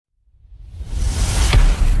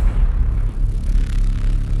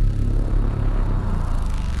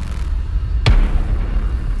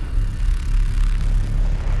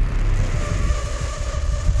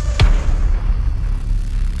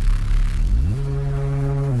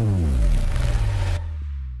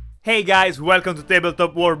Hey guys, welcome to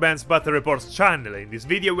Tabletop Warbands Battle Reports channel. In this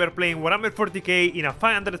video we are playing Warhammer 40k in a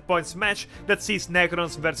 500 points match that sees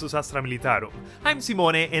Necrons vs Astra Militarum. I'm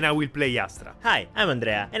Simone and I will play Astra. Hi, I'm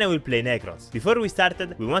Andrea and I will play Necrons. Before we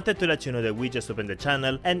started, we wanted to let you know that we just opened the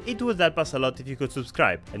channel and it would help us a lot if you could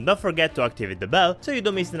subscribe. And don't forget to activate the bell so you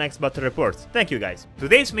don't miss the next battle reports. Thank you guys.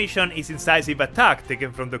 Today's mission is Incisive Attack,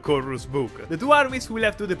 taken from the Core Rules book. The two armies will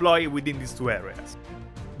have to deploy within these two areas.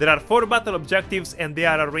 There are 4 battle objectives and they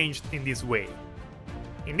are arranged in this way.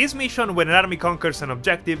 In this mission, when an army conquers an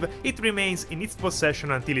objective, it remains in its possession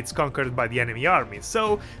until it's conquered by the enemy army,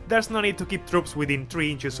 so there's no need to keep troops within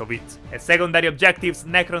 3 inches of it. As secondary objectives,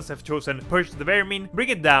 Necrons have chosen Purge the Vermin, Bring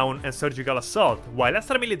It Down and Surgical Assault, while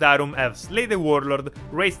Astra Militarum have Slay the Warlord,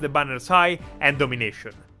 Raise the Banners High and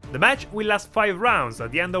Domination. The match will last 5 rounds,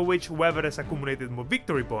 at the end of which whoever has accumulated more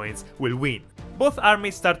victory points will win. Both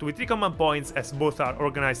armies start with 3 command points as both are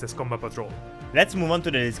organized as combat patrol. Let's move on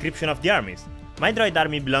to the description of the armies. My droid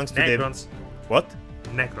army belongs to Necrons. What?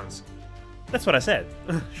 Necrons. That's what I said.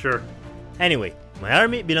 Sure. Anyway, my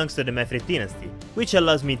army belongs to the Mephrit dynasty, which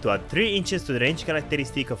allows me to add 3 inches to the range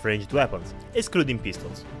characteristic of ranged weapons, excluding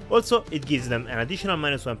pistols. Also, it gives them an additional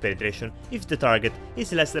 -1 penetration if the target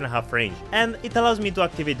is less than half range, and it allows me to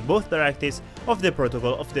activate both directives of the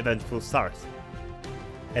Protocol of the Vengeful Stars.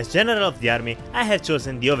 As general of the army, I have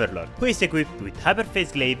chosen the Overlord, who is equipped with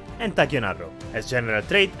Hyperphase Glaive and Tachyon Arrow. As general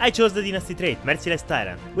trait, I chose the Dynasty trait Merciless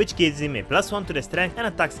Tyrant, which gives him a +1 to the strength and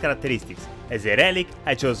attacks characteristics. As a relic,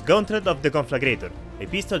 I chose Gauntlet of the Conflagrator, a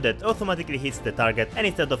pistol that automatically hits the target, and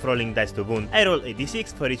instead of rolling dice to wound, I roll a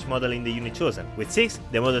d6 for each model in the unit chosen. With 6,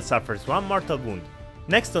 the model suffers 1 mortal wound.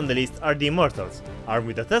 Next on the list are the Immortals, armed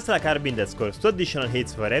with a Tesla carbine that scores 2 additional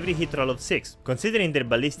hits for every hit roll of 6. Considering their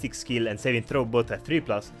ballistic skill and saving throw both at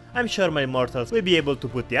 3+, I'm sure my Immortals will be able to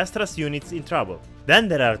put the Astra's units in trouble. Then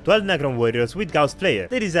there are 12 Necron warriors with Gauss Player.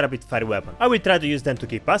 That is a rapid fire weapon. I will try to use them to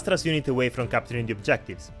keep Astra's unit away from capturing the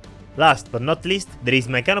objectives. Last but not least, there is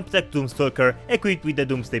my Canoptech Doomstalker equipped with the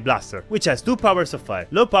Doomsday Blaster, which has 2 powers of fire,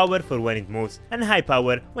 low power for when it moves and high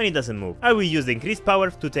power when it doesn't move. I will use the increased power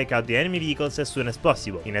to take out the enemy vehicles as soon as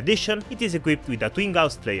possible. In addition, it is equipped with a Twin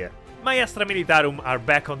Gauss Player. My Astra Militarum are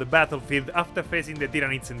back on the battlefield after facing the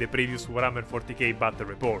Tyranids in the previous Warhammer 40k battle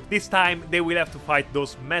report. This time, they will have to fight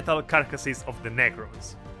those metal carcasses of the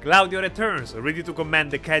Necrons. Claudio returns, ready to command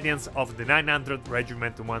the Cadians of the 900th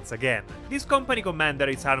Regiment once again. This company commander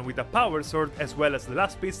is armed with a power sword as well as the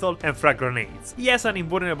last pistol and frag grenades. He has an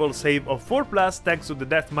invulnerable save of 4+ thanks to the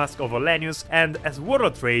Deathmask of Ollanius, and as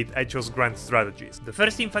warlord trait I chose Grand Strategist. The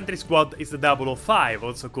first Infantry Squad is the 005,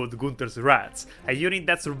 also called Gunther's Rats, a unit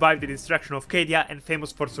that survived the destruction of Cadia and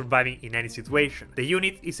famous for surviving in any situation. The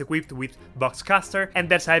unit is equipped with Vox-caster and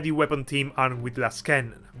there's a heavy weapon team armed with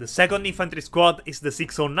Lascannon. The second Infantry Squad is the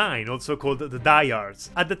 609, also called the Diehards.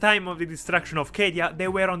 At the time of the destruction of Cadia, they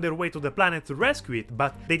were on their way to the planet to rescue it,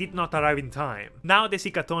 but they did not arrive in time. Now they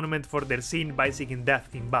seek atonement for their sin by seeking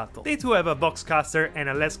death in battle. They too have a Vox-caster and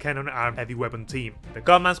a Lascannon armed heavy weapon team. The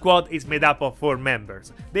Command Squad is made up of 4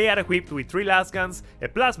 members. They are equipped with 3 lasguns, a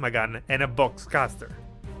plasma gun and a Vox-caster.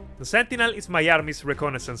 The Sentinel is my army's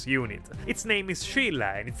reconnaissance unit. Its name is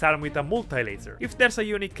Sheila and it's armed with a multi-laser. If there's a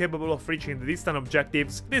unit capable of reaching the distant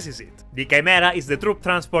objectives, this is it. The Chimera is the troop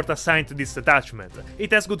transport assigned to this detachment.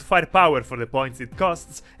 It has good firepower for the points it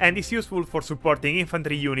costs and is useful for supporting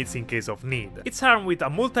infantry units in case of need. It's armed with a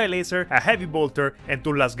multi-laser, a heavy bolter and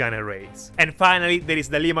 2 lasgun arrays. And finally there is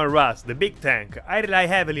the Liman Ras, the big tank. I rely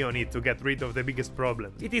heavily on it to get rid of the biggest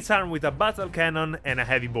problems. It is armed with a battle cannon and a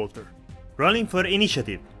heavy bolter. Rolling for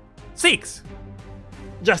initiative. 6!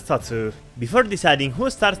 Just thought so. Before deciding who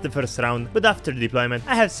starts the first round, but after the deployment,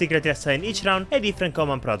 I have secretly assigned each round a different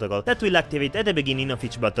command protocol that will activate at the beginning of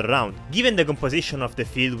each battle round. Given the composition of the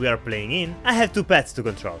field we are playing in, I have 2 paths to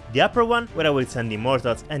control. The upper one, where I will send the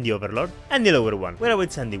Immortals and the Overlord, and the lower one, where I will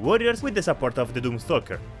send the Warriors with the support of the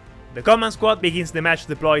Doomstalker. The Command Squad begins the match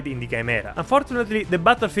deployed in the Chimera. Unfortunately, the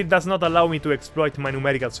battlefield does not allow me to exploit my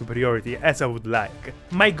numerical superiority as I would like.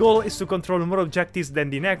 My goal is to control more objectives than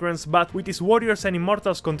the Necrons, but with his warriors and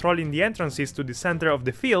immortals controlling the entrances to the center of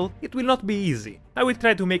the field, it will not be easy. I will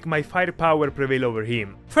try to make my firepower prevail over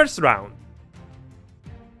him. First round.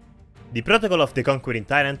 The Protocol of the Conquering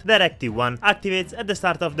Tyrant, Directive 1, activates at the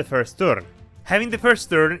start of the first turn. Having the first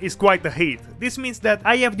turn is quite a hit. This means that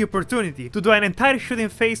I have the opportunity to do an entire shooting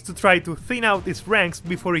phase to try to thin out his ranks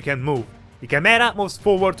before he can move. The Chimera moves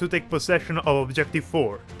forward to take possession of Objective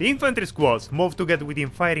 4. The Infantry Squads move to get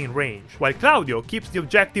within firing range, while Claudio keeps the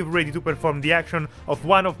objective ready to perform the action of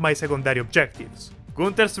one of my secondary objectives.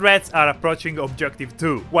 Gunther's Reds are approaching Objective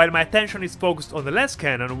 2, while my attention is focused on the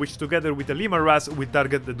Lascannon, which together with the Liman Ras will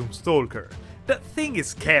target the Doomstalker. That thing is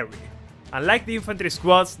scary. Unlike the infantry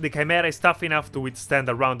squads, the Chimera is tough enough to withstand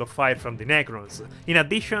a round of fire from the Necrons. In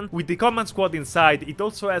addition, with the command squad inside, it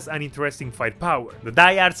also has an interesting firepower. The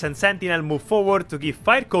Diehards and Sentinel move forward to give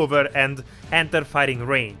fire cover and enter firing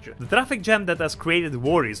range. The traffic jam that has created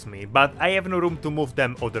worries me, but I have no room to move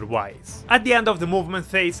them otherwise. At the end of the movement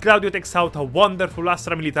phase, Claudio takes out a wonderful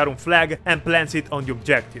Astra Militarum flag and plants it on the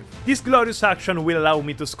objective. This glorious action will allow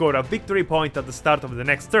me to score a victory point at the start of the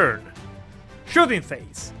next turn. Shooting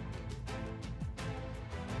phase.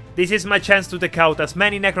 This is my chance to take out as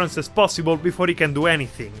many Necrons as possible before he can do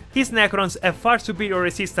anything. His Necrons have far superior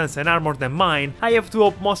resistance and armor than mine. I have to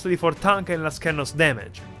opt mostly for tank and Lascannon's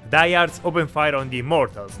damage. Diehards open fire on the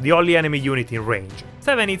Immortals, the only enemy unit in range.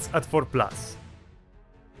 7 hits at 4+.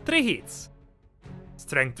 3 hits.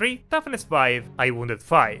 Strength 3, toughness 5, I wounded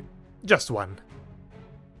 5. Just 1.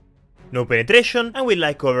 No penetration and with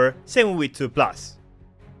light cover, same with 2+.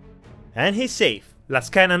 And he's safe.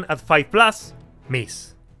 Lascannon at 5+,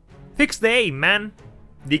 miss. Fix the aim, man!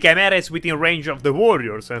 The Chimera is within range of the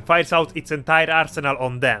warriors and fires out its entire arsenal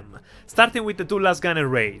on them, starting with the 2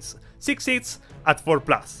 Lascannon rays. 6 hits at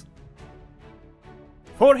 4+.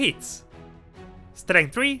 4 hits.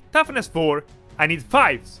 Strength 3, toughness 4, I need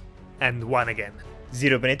 5s, and 1 again.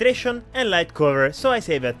 0 penetration and light cover, so I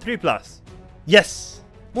save at 3+. Yes!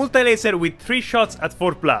 Multi-laser with 3 shots at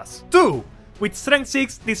 4+. 2! With strength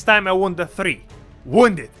 6, this time I wounded 3.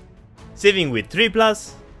 Wounded! Saving with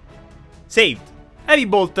 3+. Saved. Heavy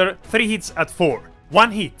bolter, 3 hits at 4.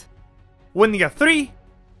 1 hit. Wounding at 3.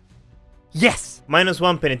 Yes!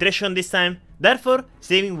 -1 penetration this time, therefore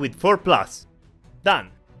saving with 4+.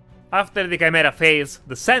 Done. After the Chimera fails,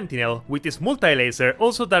 the Sentinel, with his multi-laser,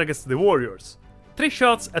 also targets the warriors. 3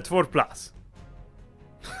 shots at 4+.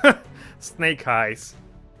 Snake eyes.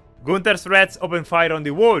 Gunther's Reds open fire on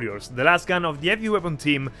the warriors. The last gun of the heavy weapon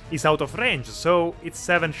team is out of range, so it's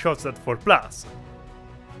 7 shots at 4+.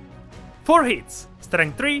 4 hits,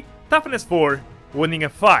 strength 3, toughness 4, wounding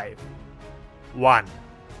at 5. 1.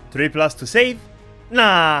 3+ to save?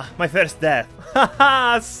 Nah, my first death.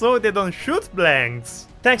 Haha, so they don't shoot blanks.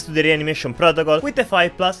 Thanks to the reanimation protocol, with the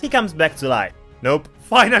 5+, he comes back to life. Nope.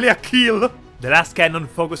 Finally a kill! The last cannon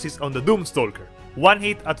focuses on the Doomstalker. 1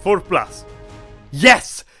 hit at 4+.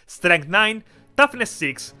 Yes! Strength 9, toughness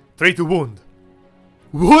 6, 3 to wound.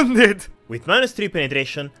 Wounded! With -3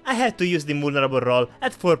 penetration, I had to use the invulnerable roll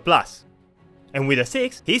at 4+. And with a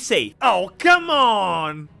 6, he's safe. Oh, come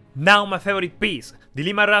on! Now my favorite piece. The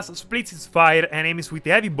Limaras splits its fire and aims with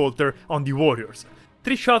the heavy bolter on the warriors.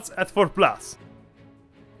 3 shots at 4+.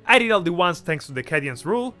 I read all the ones thanks to the Cadians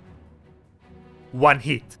rule. 1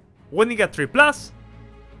 hit. Wounding at 3+.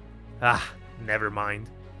 Ah, never mind.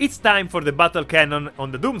 It's time for the battle cannon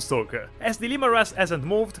on the Doomstalker. As the Limaras hasn't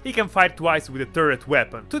moved, he can fire twice with a turret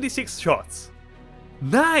weapon. 2d6 shots.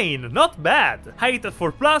 9! Not bad! High hit at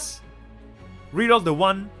 4+. Reroll the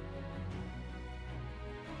 1.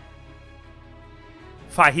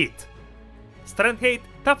 5 hit. Strength 8,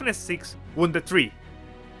 toughness 6, wounded 3.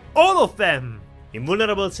 All of them!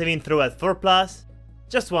 Invulnerable saving throw at 4+.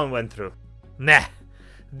 Just 1 went through. Nah.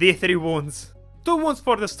 D3 wounds. 2 wounds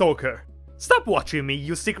for the Stalker. Stop watching me,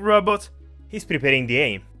 you sick robot! He's preparing the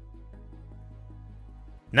aim.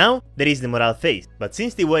 Now, there is the morale phase, but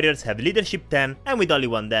since the warriors have leadership 10 and with only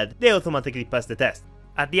 1 dead, they automatically pass the test.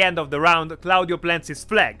 At the end of the round, Claudio plants his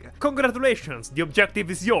flag. Congratulations, the objective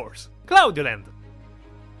is yours. Claudio land!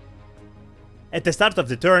 At the start of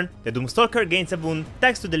the turn, the Doomstalker gains a wound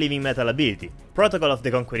thanks to the Living Metal ability. Protocol of the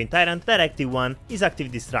Conquering Tyrant Directive 1 is active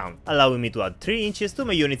this round, allowing me to add 3 inches to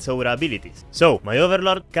my unit's aura abilities. So, my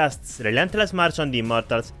Overlord casts Relentless March on the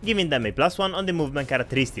Immortals, giving them a +1 on the movement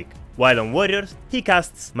characteristic. While on warriors, he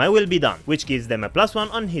casts My Will Be Done, which gives them a +1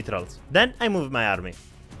 on hit rolls. Then I move my army.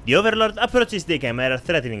 The Overlord approaches the Chimera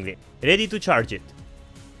threateningly, ready to charge it.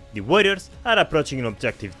 The warriors are approaching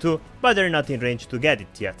objective 2, but they're not in range to get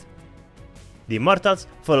it yet. The Immortals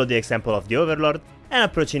follow the example of the Overlord and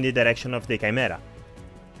approach in the direction of the Chimera.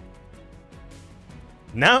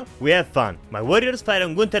 Now we have fun. My warriors fire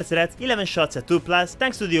on Gunther's Reds 11 shots at 2+,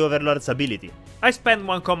 thanks to the Overlord's ability. I spend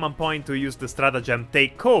 1 command point to use the stratagem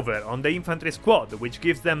Take Cover on the Infantry Squad, which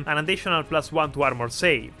gives them an additional +1 to armor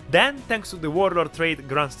save. Then, thanks to the Warlord trait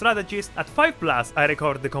Grand Strategist, at 5+, I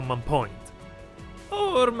record the command point.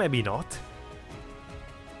 Or maybe not.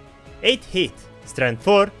 8 hit, strength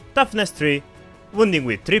 4, toughness 3, wounding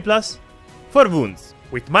with 3+, 4 wounds.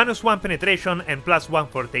 With -1 penetration and +1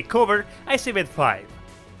 for take cover, I save at 5.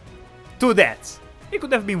 2 deaths. It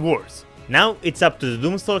could have been worse. Now it's up to the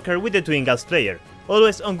Doomstalker with the Twin Gals player,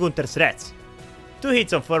 always on Gunther's Reds. 2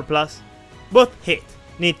 hits on 4+, both hit.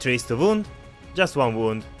 Need 3s to wound, just 1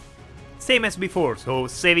 wound. Same as before, so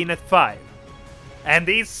saving at 5. And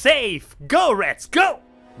he's safe! Go Reds, go!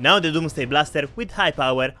 Now the Doomsday Blaster with high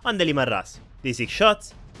power on the Liman Ras. D6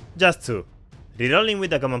 shots, just 2. Rerolling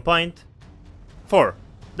with a command point, 4.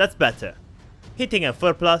 That's better. Hitting at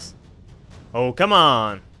 4+. Oh come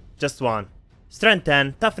on! Just 1. Strength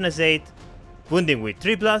 10, toughness 8, wounding with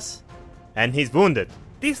 3+, and he's wounded.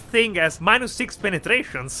 This thing has -6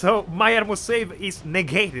 penetration, so my armor save is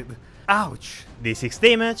negated. Ouch! D6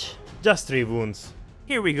 damage, just 3 wounds.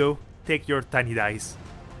 Here we go, take your tiny dice.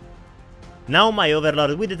 Now my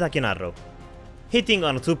Overlord with the Tachyon Arrow. Hitting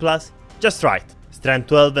on a 2+, just right. Strength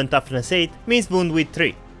 12 and toughness 8 means wound with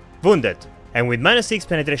 3. Wounded. And with -6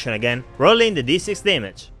 penetration again, rolling the d6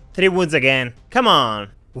 damage. 3 wounds again, come on!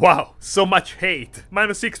 Wow, so much hate!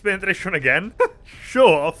 -6 penetration again?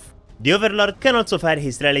 Show off! The Overlord can also fire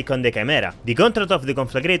his relic on the Chimera. The contract of the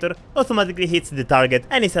Conflagrator automatically hits the target,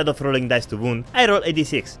 and instead of rolling dice to wound, I roll a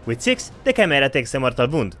d6. With 6, the Chimera takes a mortal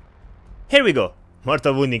wound. Here we go,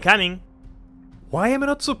 mortal wound incoming. Why am I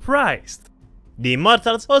not surprised? The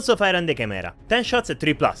Immortals also fire on the Chimera. 10 shots at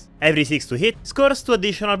 3+. Every 6 to hit scores 2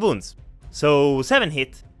 additional wounds. So 7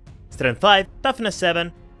 hit, strength 5, toughness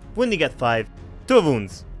 7, wounding at 5, 2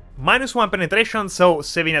 wounds. -1 penetration, so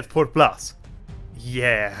saving at 4+.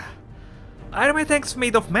 Yeah. Are my tanks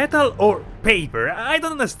made of metal or paper? I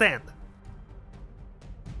don't understand.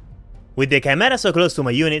 With the Chimera so close to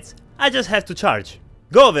my units, I just have to charge.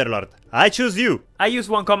 Go Overlord, I choose you! I use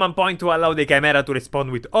 1 command point to allow the Chimera to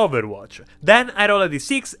respond with Overwatch. Then I roll a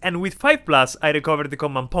d6 and with 5+, I recover the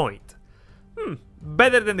command point.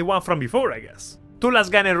 Better than the one from before, I guess. 2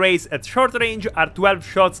 Lascannon rays at short range are 12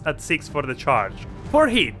 shots at 6 for the charge. 4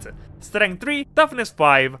 hit, strength 3, toughness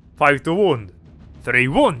 5, 5 to wound. 3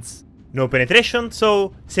 wounds. No penetration,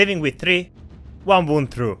 so saving with 3, 1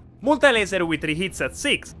 wound through. Multi-laser with 3 hits at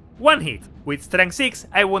 6, 1 hit. With strength 6,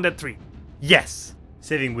 I wounded 3. Yes!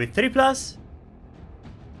 Saving with 3+,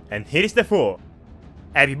 and here is the 4.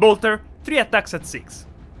 Heavy bolter, 3 attacks at 6.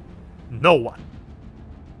 No one.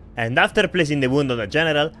 And after placing the wound on the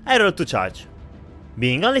general, I roll to charge.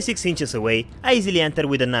 Being only 6 inches away, I easily enter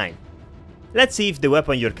with a 9. Let's see if the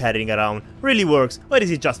weapon you're carrying around really works or is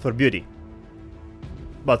it just for beauty.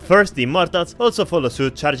 But first the Immortals also follow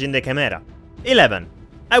suit, charging the Chimera. 11.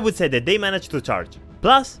 I would say that they managed to charge.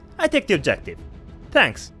 Plus, I take the objective.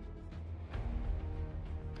 Thanks.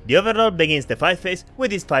 The Overlord begins the fight phase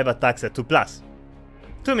with his 5 attacks at 2+.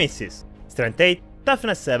 2 misses, strength 8,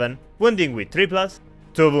 toughness 7, wounding with 3+,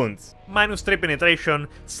 2 wounds. -3 penetration,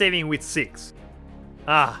 saving with 6.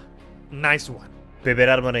 Ah, nice one. Paper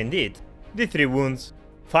armor indeed. The 3 wounds,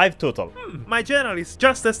 5 total. My general is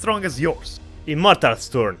just as strong as yours. Immortal's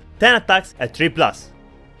turn. 10 attacks at 3+.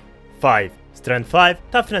 5, strength 5,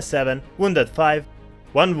 toughness 7, wounded 5,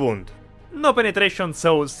 1 wound. No penetration,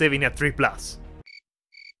 so saving at 3+.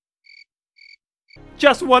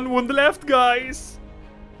 Just 1 wound left, guys!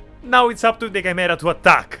 Now it's up to the Chimera to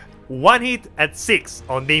attack. 1 hit at 6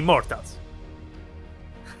 on the Immortals.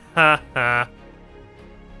 Haha.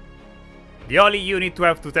 The only unit to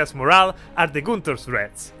have to test morale are the Gunther's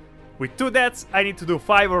Reds. With 2 deaths, I need to do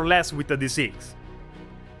 5 or less with a d6.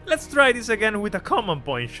 Let's try this again with a command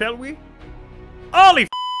point, shall we? Holy f***!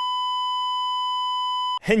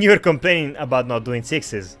 And you're complaining about not doing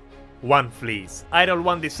 6s. 1 flees. I roll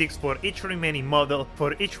 1d6 for each remaining model,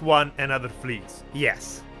 for each one another flees.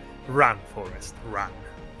 Yes. Run, Forest, run.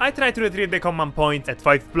 I try to retrieve the command point at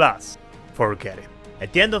 5+. Forget it.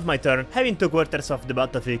 At the end of my turn, having 2 quarters of the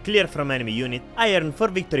battlefield clear from enemy unit, I earn 4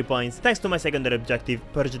 victory points thanks to my secondary objective,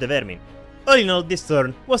 Purge the Vermin. All in all, this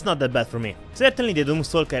turn was not that bad for me. Certainly the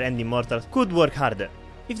Doomstalker and Immortals could work harder.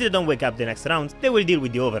 If they don't wake up the next round, they will deal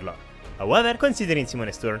with the Overlord. However, considering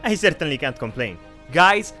Simone's turn, I certainly can't complain.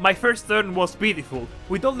 Guys, my first turn was pitiful.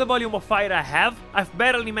 With all the volume of fire I have, I've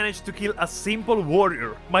barely managed to kill a simple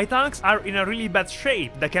warrior. My tanks are in a really bad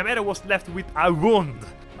shape, the Chimera was left with a wound.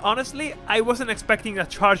 Honestly, I wasn't expecting a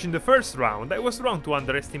charge in the first round, I was wrong to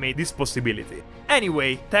underestimate this possibility.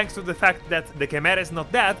 Anyway, thanks to the fact that the Chimera is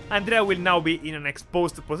not dead, Andrea will now be in an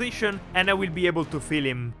exposed position and I will be able to fill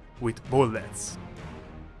him with bullets.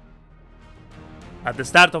 At the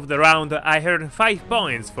start of the round, I earned 5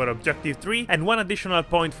 points for Objective 3 and 1 additional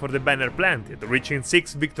point for the banner planted, reaching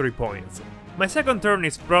 6 victory points. My second turn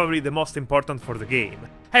is probably the most important for the game.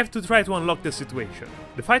 I have to try to unlock the situation.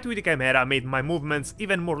 The fight with the Chimera made my movements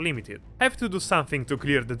even more limited. I have to do something to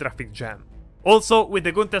clear the traffic jam. Also, with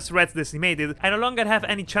the Gunther's Reds decimated, I no longer have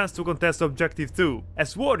any chance to contest Objective 2,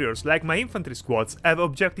 as warriors like my infantry squads have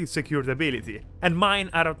Objective secured ability, and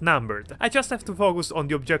mine are outnumbered. I just have to focus on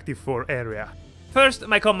the Objective 4 area. First,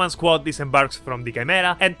 my command squad disembarks from the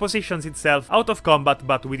Chimera and positions itself out of combat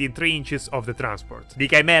but within 3 inches of the transport. The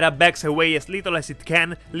Chimera backs away as little as it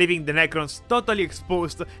can, leaving the Necrons totally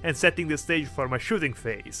exposed and setting the stage for my shooting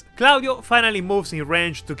phase. Claudio finally moves in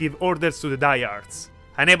range to give orders to the diehards.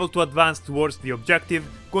 Unable to advance towards the objective,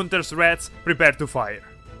 Gunther's rats prepare to fire.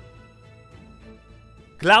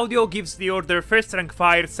 Claudio gives the order first rank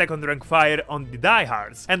fire, second rank fire on the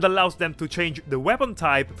diehards and allows them to change the weapon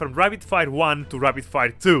type from rapid fire 1 to rapid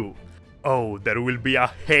fire 2. Oh, there will be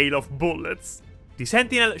a hail of bullets. The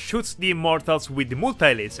Sentinel shoots the Immortals with the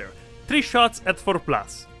multi-laser, 3 shots at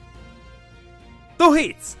 4+. 2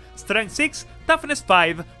 hits, strength 6, toughness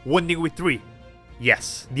 5, wounding with 3.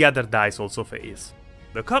 Yes, the other dice also fails.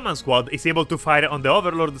 The command squad is able to fire on the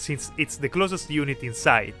Overlord since it's the closest unit in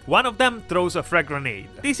sight. One of them throws a frag grenade.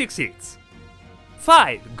 D6 hits.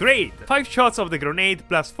 5, great! 5 shots of the grenade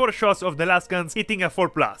plus 4 shots of the lasguns hitting a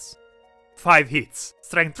 4+. 5 hits.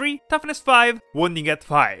 Strength 3, toughness 5, wounding at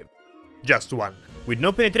 5. Just 1. With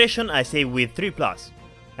no penetration, I save with 3+.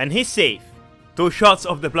 And he's safe. 2 shots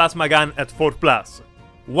of the plasma gun at 4+.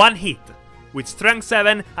 1 hit. With strength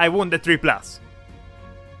 7, I wound at 3+.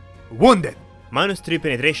 Wounded! -3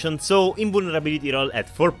 penetration, so invulnerability roll at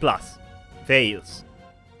 4+. Fails.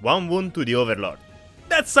 1 wound to the Overlord.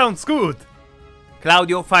 That sounds good!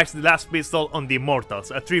 Claudio fires the last pistol on the Immortals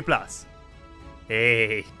at 3+.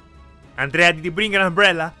 Hey. Andrea, did you bring an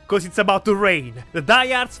umbrella? Cause it's about to rain. The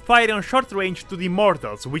diehards fire on short range to the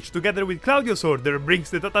Immortals, which together with Claudio's order brings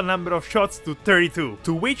the total number of shots to 32,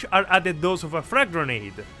 to which are added those of a frag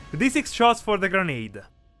grenade. D6 shots for the grenade.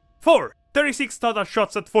 4. 36 total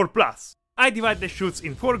shots at 4+. I divide the shoots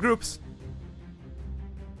in 4 groups.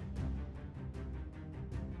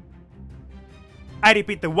 I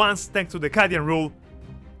repeat the once thanks to the Cadian rule.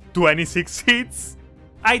 26 hits.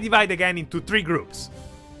 I divide again into 3 groups.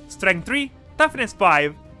 Strength 3, toughness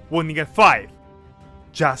 5, wounding at 5.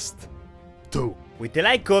 Just 2. With the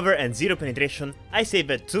light cover and 0 penetration, I save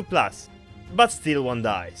at 2+, but still 1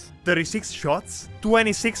 dies. 36 shots,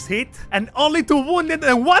 26 hit, and only 2 wounded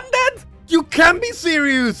and 1 dead? You can't be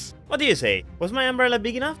serious! What do you say? Was my umbrella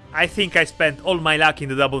big enough? I think I spent all my luck in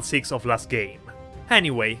the double 6 of last game.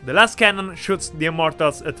 Anyway, the Lascannon shoots the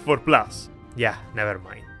Immortals at 4+. Yeah, never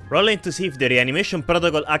mind. Rolling to see if the reanimation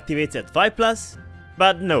protocol activates at 5+,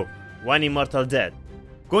 but no, 1 Immortal dead.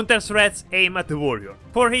 Gunther's rats aim at the warrior,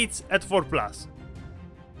 4 hits at 4+.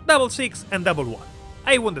 Double 6 and double 1.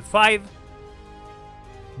 I wounded 5.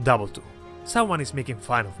 Double 2. Someone is making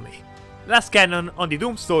fun of me. Lascannon on the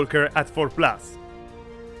Doomstalker at 4+.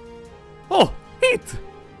 Oh, hit!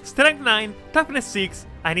 Strength 9, toughness 6,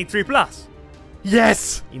 I need 3+.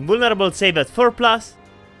 Yes! Invulnerable save at 4+.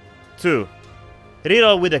 2.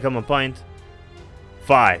 Reroll with a command point.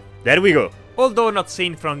 5. There we go. Although not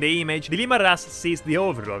seen from the image, the Limaras sees the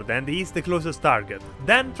Overlord and he is the closest target.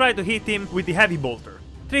 Then try to hit him with the Heavy Bolter.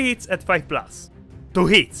 3 hits at 5+. 2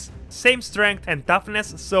 hits. Same strength and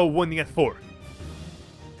toughness, so wounding at 4.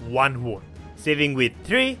 1 wound. Saving with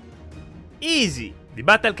 3. Easy. The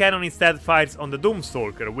Battle Cannon instead fires on the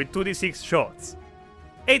Doomstalker with 2d6 shots.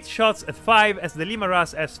 8 shots at 5 as the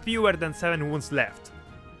Limaras has fewer than 7 wounds left.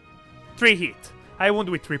 3 hit. I wound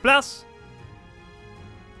with 3+.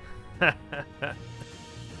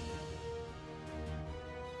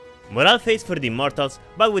 Morale phase for the Immortals,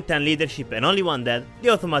 but with 10 leadership and only 1 dead, they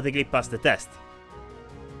automatically pass the test.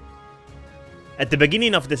 At the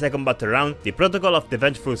beginning of the second battle round, the protocol of the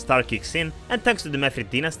Vengeful Star kicks in, and thanks to the Mephrit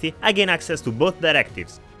dynasty, I gain access to both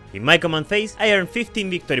directives. In my command phase, I earn 15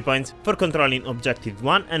 victory points for controlling objectives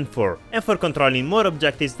 1 and 4, and for controlling more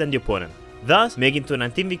objectives than the opponent, thus making to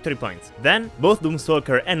 19 victory points. Then, both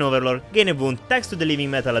Doomstalker and Overlord gain a wound thanks to the Living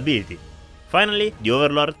Metal ability. Finally, the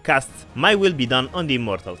Overlord casts My Will Be Done on the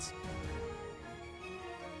Immortals.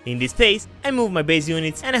 In this phase, I move my base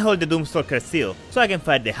units and I hold the Doomstalker still, so I can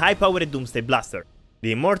fire the high-powered Doomsday Blaster.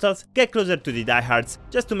 The Immortals get closer to the diehards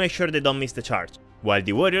just to make sure they don't miss the charge, while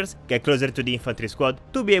the Warriors get closer to the Infantry Squad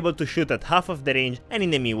to be able to shoot at half of the range and in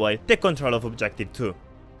the meanwhile take control of Objective 2.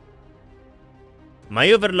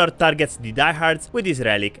 My Overlord targets the diehards with his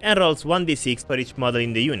relic and rolls 1d6 for each model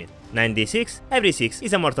in the unit. 9d6, every 6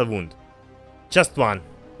 is a mortal wound. Just 1.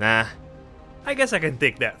 Nah. I guess I can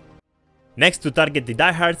take that. Next to target the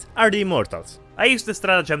diehards are the Immortals. I use the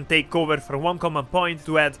stratagem take cover from 1 command point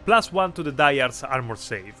to add +1 to the diehards armor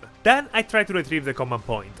save. Then I try to retrieve the command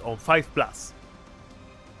point on 5+.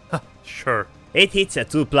 Sure. 8 hits at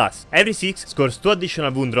 2+, every 6 scores 2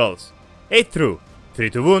 additional wound rolls. 8 through, 3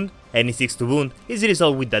 to wound, any 6 to wound is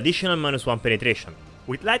resolved with additional -1 penetration.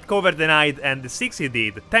 With light cover denied and the 6 he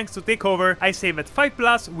did, thanks to takeover, I save at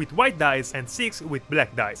 5+ with white dice and 6 with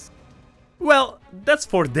black dice. Well, that's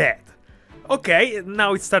for that. Okay,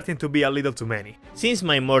 now it's starting to be a little too many. Since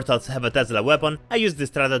my Immortals have a Tesla weapon, I use the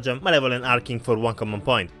stratagem Malevolent Arcing for 1 command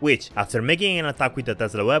point, which, after making an attack with a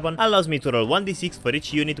Tesla weapon, allows me to roll 1d6 for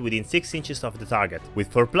each unit within 6 inches of the target,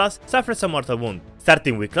 with 4+, suffers a mortal wound.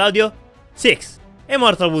 Starting with Claudio, 6, a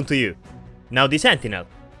mortal wound to you. Now the Sentinel,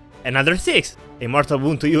 another 6, a mortal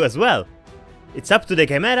wound to you as well. It's up to the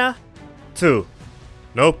Chimera, 2.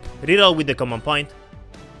 Nope, reroll with the command point.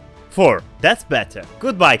 4, that's better.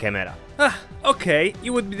 Goodbye, Chimera. Okay,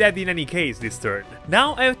 you would be dead in any case this turn.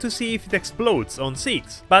 Now I have to see if it explodes on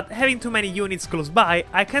 6, but having too many units close by,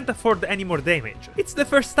 I can't afford any more damage. It's the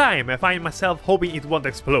first time I find myself hoping it won't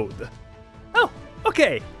explode. Oh,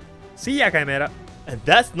 okay. See ya, Chimera. And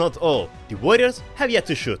that's not all. The warriors have yet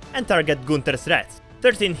to shoot and target Gunther's rats.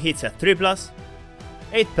 13 hits at 3+,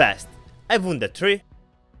 8 passed. I've wounded 3.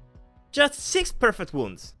 Just 6 perfect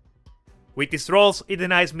wounds. With these rolls, it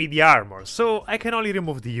denies me the armor, so I can only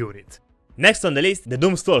remove the unit. Next on the list, the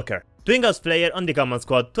Doomstalker. Twin Gauss player on the command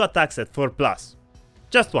squad, 2 attacks at 4+.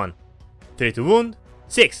 Just 1. 3 to wound,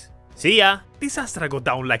 6. See ya! These Astra go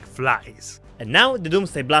down like flies. And now the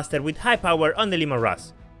Doomsday Blaster with high power on the Lima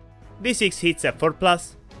Russ. D6 hits at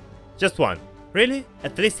 4+. Just 1. Really?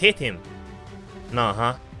 At least hit him. Nah,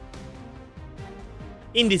 huh?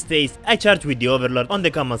 In this phase, I charge with the Overlord on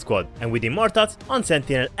the command squad, and with Immortals on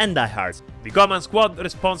Sentinel and Diehards. The command squad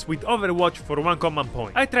responds with Overwatch for 1 command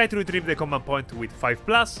point. I try to retrieve the command point with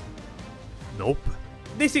 5+. Nope.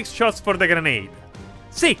 D6 shots for the grenade.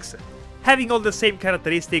 6. Having all the same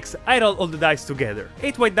characteristics, I roll all the dice together.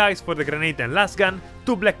 8 white dice for the grenade and lasgun,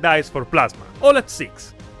 2 black dice for plasma. All at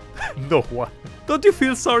 6. No one. Don't you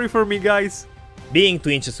feel sorry for me, guys? Being 2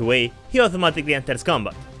 inches away, he automatically enters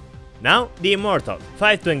combat. Now, the Immortal,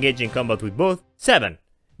 5 to engage in combat with both, 7.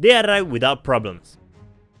 They arrive without problems.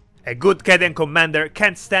 A good Cadian commander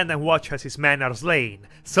can't stand and watch as his men are slain,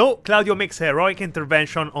 so Claudio makes a heroic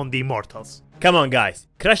intervention on the Immortals. Come on guys,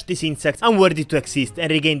 crush these insects unworthy to exist and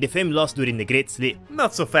regain the fame lost during the Great Sleep.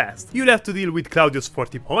 Not so fast, you'll have to deal with Claudio's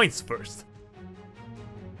 40 points first.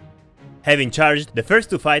 Having charged, the first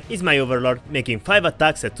to fight is my Overlord, making 5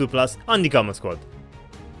 attacks at 2+ on the command squad.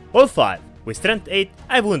 All 5. With strength 8,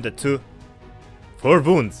 I wounded 2. 4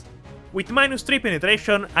 wounds. With -3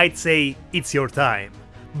 penetration, I'd say it's your time.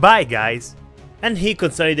 Bye guys! And he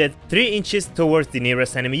consolidated 3 inches towards the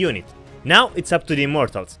nearest enemy unit. Now it's up to the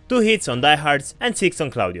Immortals, 2 hits on Diehards and 6 on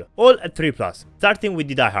Claudio, all at 3+, starting with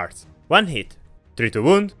the Diehards. 1 hit, 3 to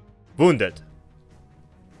wound, wounded.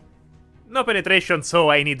 No penetration, so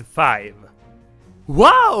I need 5.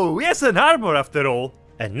 Wow, he has an armor after all!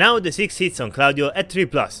 And now the 6 hits on Claudio at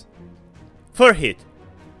 3+. 4 hit,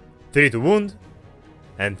 3 to wound,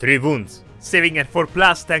 and 3 wounds. Saving at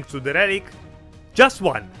 4+ thanks to the relic. Just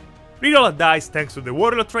 1. Reroll a dice thanks to the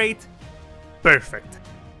Warlord trait. Perfect.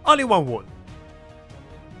 Only 1 wound.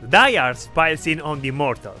 The Diehards piles in on the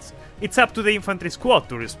Immortals. It's up to the Infantry Squad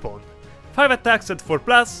to respond. 5 attacks at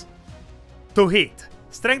 4+. 2 hit.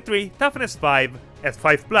 Strength 3, Toughness 5 at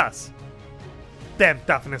 5+. Damn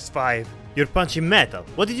Toughness 5. You're punching metal,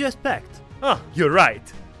 what did you expect? Oh, you're right.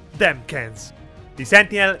 Damn cans. The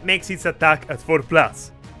Sentinel makes its attack at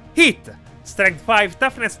 4+. Hit! Strength 5,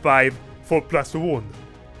 Toughness 5, 4+ to wound.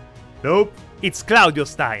 Nope, it's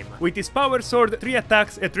Claudio's time. With his Power Sword, 3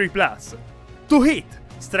 attacks at 3+. 2 hit!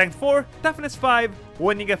 Strength 4, Toughness 5,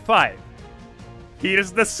 wounding at 5.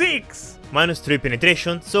 Here's the 6! -3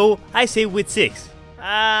 penetration, so I say with 6.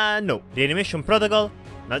 No. Reanimation protocol?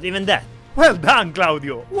 Not even that. Well done,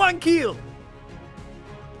 Claudio! 1 kill!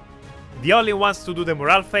 The only ones to do the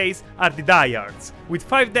morale phase are the Diehards. With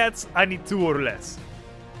 5 deaths, I need 2 or less.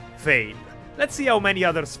 Fail. Let's see how many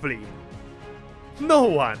others flee. No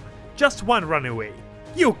one! Just 1 runaway.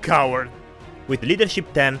 You coward! With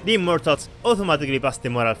leadership 10, the Immortals automatically pass the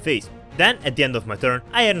morale phase. Then, at the end of my turn,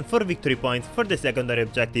 I earn 4 victory points for the secondary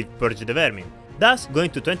objective Purge the Vermin, thus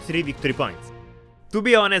going to 23 victory points. To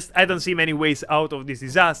be honest, I don't see many ways out of this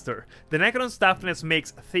disaster. The Necron's toughness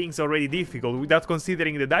makes things already difficult without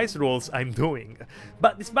considering the dice rolls I'm doing.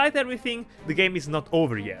 But despite everything, the game is not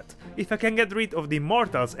over yet. If I can get rid of the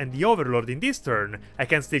Immortals and the Overlord in this turn, I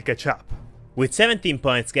can still catch up. With 17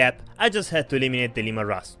 points gap, I just had to eliminate the Lima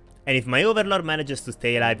Russ. And if my Overlord manages to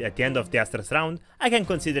stay alive at the end of the Astra's round, I can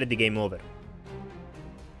consider the game over.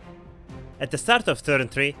 At the start of turn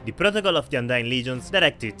 3, the Protocol of the Undying Legions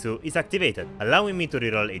Directive 2 is activated, allowing me to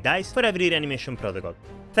reroll a dice for every reanimation protocol.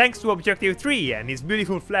 Thanks to Objective 3 and his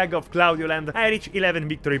beautiful flag of Claudioland, I reach 11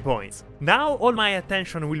 victory points. Now all my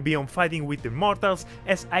attention will be on fighting with the mortals,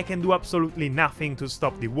 as I can do absolutely nothing to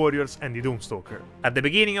stop the warriors and the Doomstalker. At the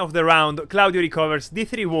beginning of the round, Claudio recovers the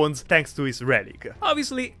 3 wounds thanks to his relic.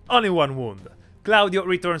 Obviously, only 1 wound. Claudio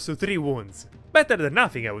returns to 3 wounds. Better than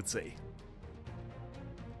nothing, I would say.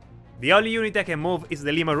 The only unit I can move is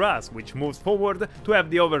the Lima Ras, which moves forward to have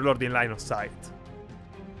the Overlord in line of sight.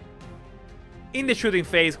 In the shooting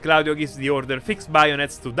phase, Claudio gives the order fixed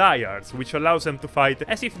bayonets to diehards, which allows them to fight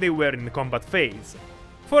as if they were in the combat phase.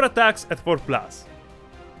 4 attacks at 4+.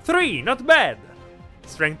 3, not bad!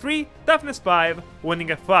 Strength 3, toughness 5, wounding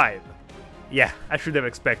at 5. Yeah, I should have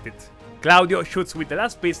expected. Claudio shoots with the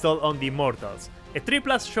last pistol on the immortals, a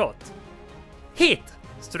 3+ shot. Hit!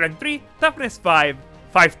 Strength 3, toughness 5,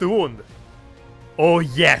 5 to wound. Oh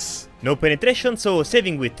yes! No penetration, so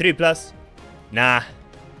saving with 3+. Nah.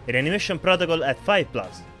 Reanimation protocol at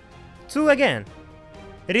 5+. 2 again.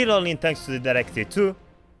 Rerolling thanks to the Directive 2.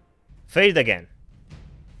 Failed again.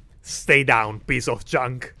 Stay down, piece of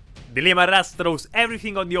junk. The Lima Ras throws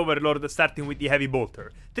everything on the Overlord, starting with the Heavy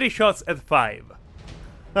Bolter. 3 shots at 5.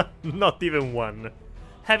 Not even 1.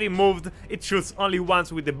 Having moved, it shoots only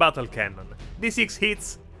once with the Battle Cannon. D6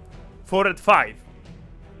 hits. 4 at 5.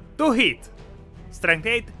 2 hit. Strength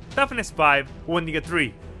 8, toughness 5, wounding at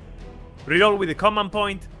 3. Reroll with the command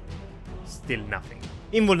point. Still nothing.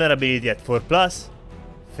 Invulnerability at 4+.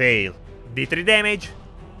 Fail. D3 damage.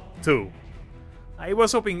 2. I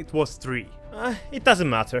was hoping it was 3. It doesn't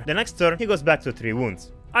matter. The next turn he goes back to 3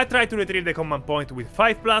 wounds. I try to retrieve the command point with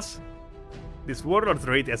 5+. This Warlord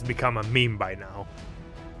trait has become a meme by now.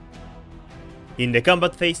 In the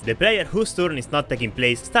combat phase, the player whose turn is not taking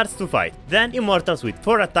place starts to fight. Then Immortals with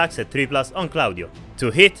 4 attacks at 3+ on Claudio. 2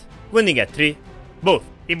 hit, wounding at 3, both.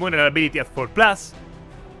 Invulnerability at 4+,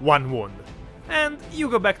 1 wound. And you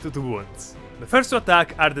go back to 2 wounds. The first to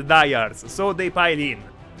attack are the diehards, so they pile in.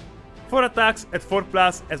 4 attacks at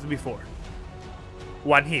 4+ as before.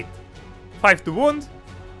 1 hit. 5 to wound.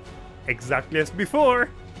 Exactly as before.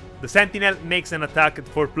 The Sentinel makes an attack at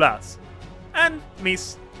 4+. And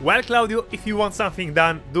miss. Well, Claudio, if you want something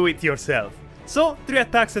done, do it yourself. So, 3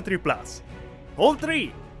 attacks at 3+. All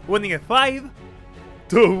 3. Wounding at 5.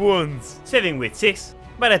 2 wounds. Saving with 6.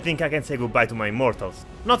 But I think I can say goodbye to my immortals.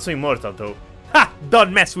 Not so immortal though. Ha!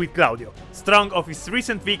 Don't mess with Claudio. Strong of his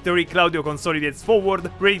recent victory, Claudio consolidates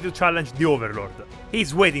forward, ready to challenge the Overlord.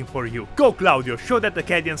 He's waiting for you. Go Claudio, show that the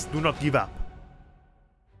Cadians do not give up.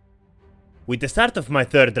 With the start of my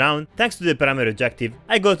 3rd round, thanks to the primary objective,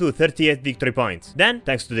 I go to 38 victory points. Then,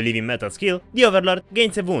 thanks to the Living Metal skill, the Overlord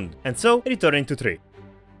gains a wound, and so returning to 3.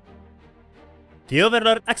 The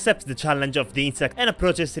Overlord accepts the challenge of the insect and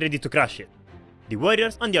approaches ready to crush it. The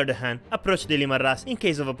warriors, on the other hand, approach the Lima Ras in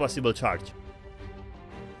case of a possible charge.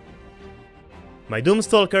 My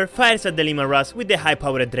Doomstalker fires at the Lima Ras with the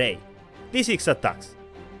high-powered ray. D6 attacks.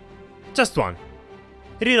 Just 1.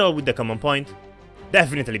 Reroll with the command point.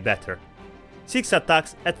 Definitely better. 6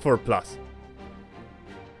 attacks at 4+.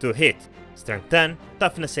 2 hit. Strength 10,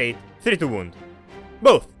 toughness 8, 3 to wound.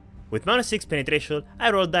 Both! With -6 penetration,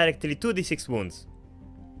 I roll directly 2d6 wounds.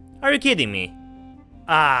 Are you kidding me?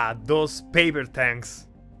 Ah, those paper tanks.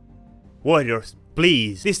 Warriors,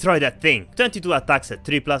 please, destroy that thing. 22 attacks at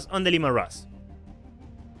 3+ on the Lima Ras.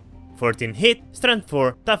 14 hit, strength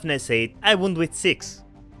 4, toughness 8, I wound with 6.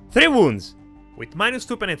 3 wounds! With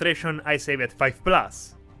 -2 penetration, I save at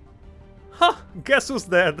 5+. Huh, guess who's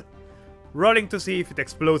dead? Rolling to see if it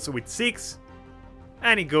explodes with 6.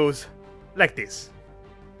 And it goes like this.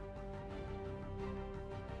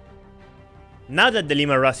 Now that the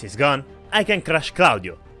Lima Ras is gone, I can crush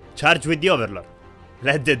Claudio. Charge with the Overlord.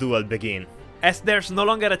 Let the duel begin. As there's no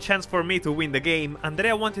longer a chance for me to win the game,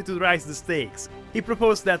 Andrea wanted to raise the stakes. He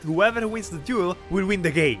proposed that whoever wins the duel will win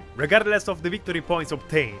the game, regardless of the victory points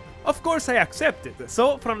obtained. Of course I accepted,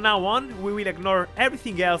 so from now on we will ignore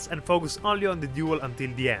everything else and focus only on the duel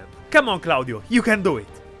until the end. Come on Claudio, you can do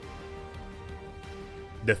it!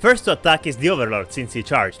 The first to attack is the Overlord since he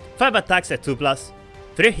charged. 5 attacks at 2+,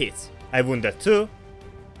 3 hits. I wounded 2,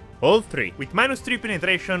 all 3. With -3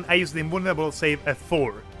 penetration, I use the invulnerable save at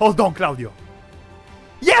 4. Hold on, Claudio.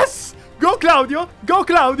 Yes! Go Claudio! Go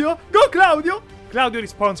Claudio! Go Claudio! Claudio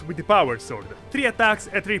responds with the Power Sword. 3 attacks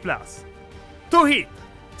at 3+. 2 hit.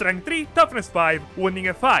 Strength 3, toughness 5, wounding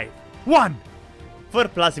at 5. 1!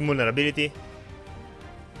 4+ invulnerability.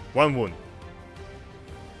 1 wound.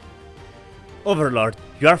 Overlord,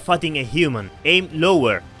 you are fighting a human. Aim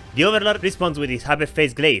lower. The Overlord responds with his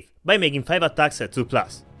Hyperphase Glaive by making 5 attacks at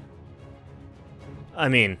 2+. I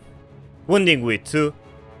mean, wounding with 2.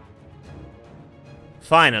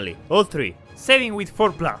 Finally, all 3. Saving with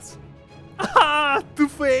 4+. Ah, 2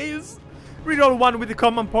 fails! Reroll 1 with the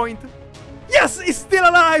command point. Yes, he's still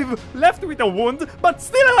alive! Left with a wound, but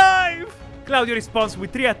still alive! Claudio responds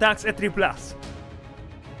with 3 attacks at 3+.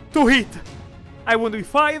 2 hit! I wound with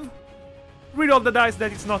 5. Reroll the dice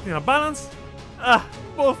that is not in a balance. Ah,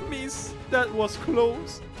 both miss. That was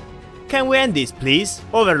close. Can we end this, please?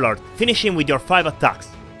 Overlord, finish him with your 5 attacks.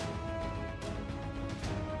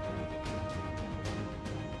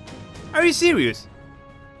 Are you serious?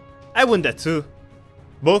 I wound at 2.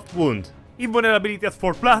 Both wound. Invulnerability at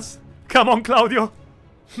 4+. Come on, Claudio.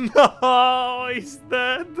 No, he's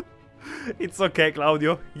dead. It's okay,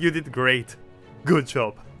 Claudio. You did great. Good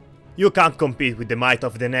job. You can't compete with the might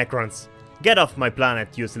of the Necrons. Get off my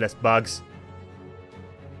planet, useless bugs.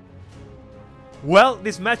 Well,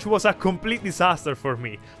 this match was a complete disaster for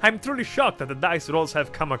me. I'm truly shocked at the dice rolls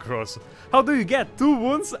I've come across. How do you get 2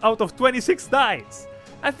 wounds out of 26 dice?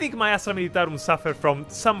 I think my Astra Militarum suffer from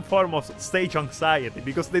some form of stage anxiety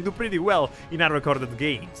because they do pretty well in unrecorded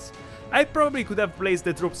games. I probably could have placed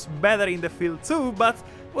the troops better in the field too, but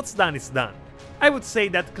what's done is done. I would say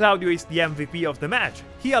that Claudio is the MVP of the match.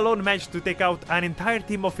 He alone managed to take out an entire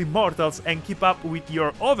team of immortals and keep up with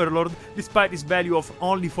your Overlord despite his value of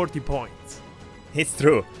only 40 points. It's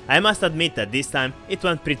true, I must admit that this time it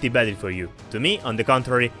went pretty badly for you. To me, on the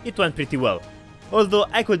contrary, it went pretty well. Although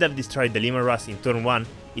I could have destroyed the Limerus in turn 1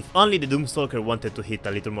 if only the Doomstalker wanted to hit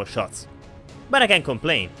a little more shots. But I can't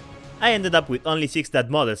complain. I ended up with only 6 dead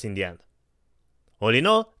models in the end. All in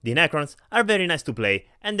all, the Necrons are very nice to play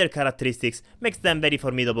and their characteristics makes them very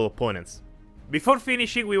formidable opponents. Before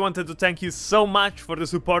finishing, we wanted to thank you so much for the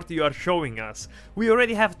support you are showing us. We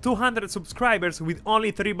already have 200 subscribers with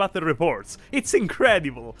only 3 battle reports. It's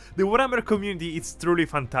incredible! The Warhammer community is truly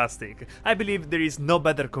fantastic. I believe there is no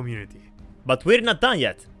better community. But we're not done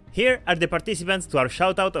yet. Here are the participants to our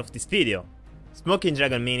shoutout of this video. Smoking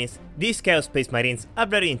Dragon Minis, these Chaos Space Marines are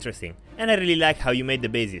very interesting and I really like how you made the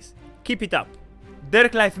bases. Keep it up!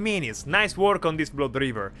 Dirk Life Minis, nice work on this Blood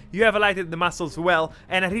River. You have highlighted the muscles well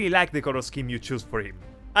and I really like the color scheme you choose for him.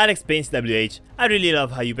 Alex Paints WH, I really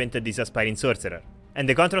love how you painted this aspiring sorcerer. And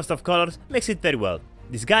the contrast of colors makes it very well.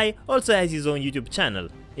 This guy also has his own YouTube channel.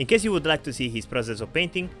 In case you would like to see his process of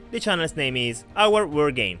painting, the channel's name is Our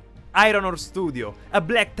War Game. Iron Ore Studio, a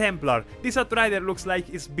Black Templar. This Outrider looks like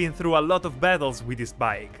he's been through a lot of battles with his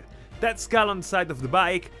bike. That skull on the side of the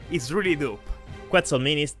bike is really dope. Quetzal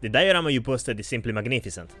Minis, the diorama you posted is simply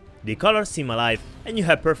magnificent. The colors seem alive and you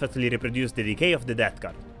have perfectly reproduced the decay of the death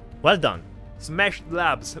card. Well done. Smashed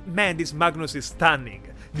Labs, man, this Magnus is stunning.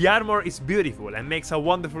 The armor is beautiful and makes a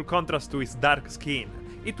wonderful contrast to his dark skin.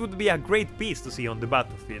 It would be a great piece to see on the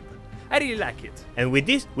battlefield. I really like it. And with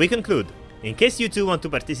this, we conclude. In case you too want to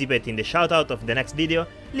participate in the shoutout of the next video,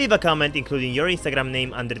 leave a comment including your Instagram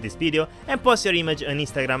name under this video and post your image on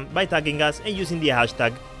Instagram by tagging us and using the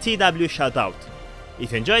hashtag TWShoutout.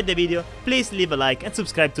 If you enjoyed the video, please leave a like and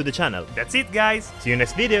subscribe to the channel. That's it, guys! See you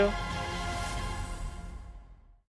next video!